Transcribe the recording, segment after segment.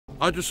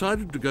I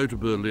decided to go to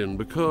Berlin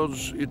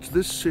because it's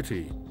this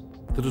city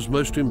that has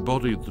most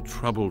embodied the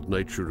troubled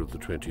nature of the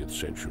 20th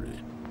century.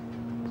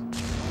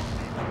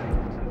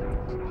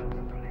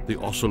 The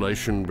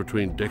oscillation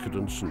between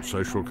decadence and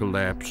social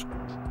collapse,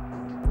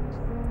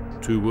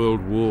 2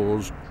 world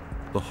wars,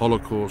 the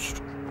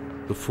Holocaust,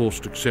 the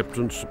forced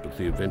acceptance but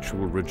the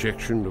eventual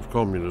rejection of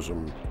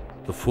communism,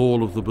 the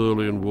fall of the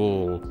Berlin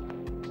Wall,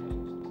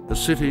 a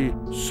city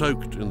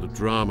soaked in the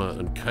drama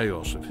and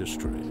chaos of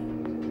history.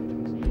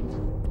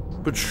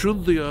 But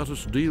should the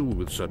artist deal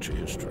with such a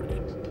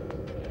history?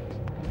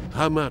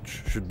 How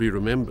much should be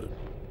remembered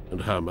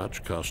and how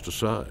much cast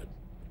aside?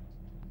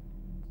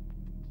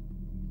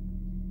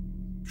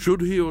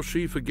 Should he or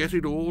she forget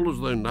it all as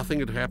though nothing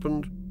had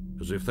happened,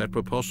 as if that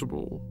were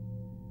possible?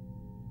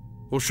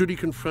 Or should he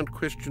confront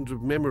questions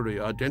of memory,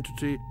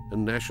 identity,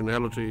 and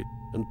nationality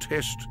and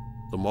test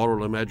the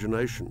moral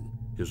imagination,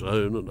 his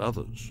own and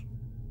others?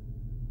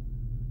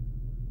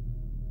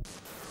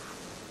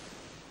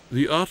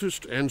 The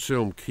artist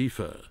Anselm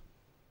Keiffer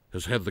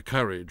has had the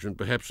courage and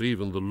perhaps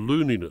even the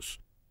looniness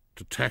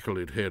to tackle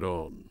it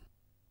head-on.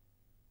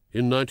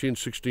 In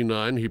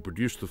 1969, he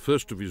produced the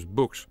first of his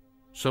books,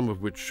 some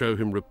of which show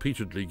him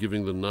repeatedly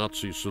giving the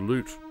Nazi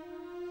salute.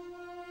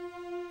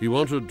 He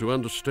wanted to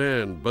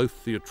understand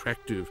both the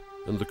attractive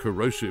and the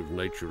corrosive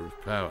nature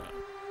of power.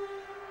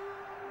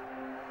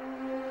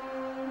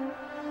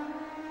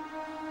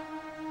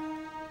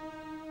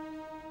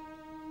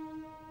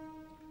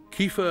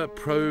 Keiffer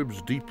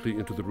probes deeply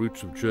into the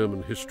roots of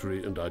German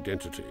history and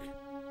identity.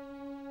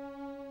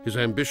 His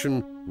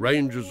ambition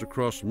ranges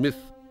across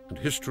myth and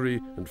history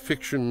and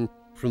fiction,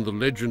 from the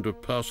legend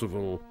of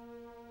Parsifal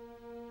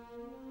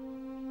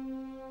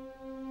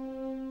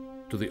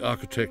to the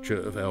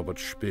architecture of Albert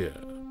Speer.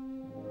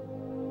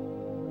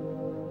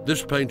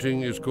 This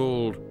painting is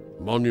called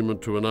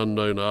Monument to an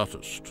Unknown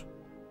Artist,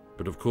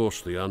 but of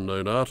course the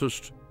unknown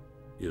artist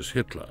is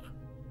Hitler.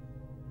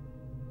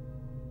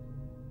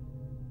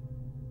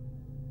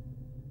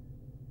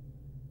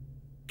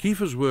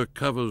 Keiffer's work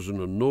covers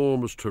an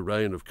enormous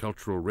terrain of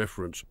cultural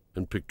reference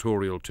and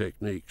pictorial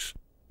techniques,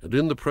 and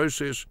in the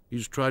process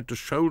he's tried to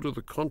shoulder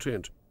the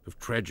content of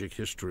tragic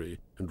history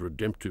and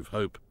redemptive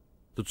hope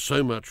that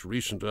so much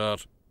recent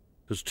art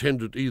has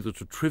tended either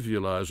to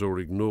trivialize or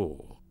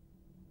ignore.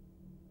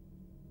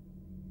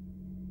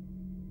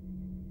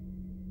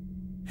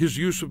 His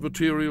use of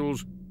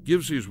materials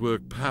gives his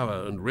work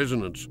power and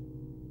resonance,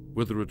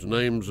 whether it's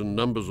names and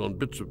numbers on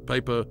bits of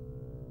paper,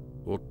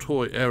 or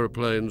toy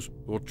aeroplanes,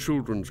 or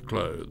children's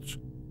clothes.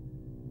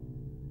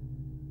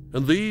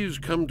 And these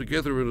come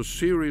together in a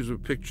series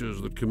of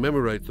pictures that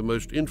commemorate the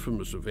most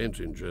infamous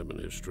event in German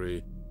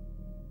history,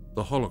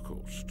 the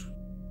Holocaust.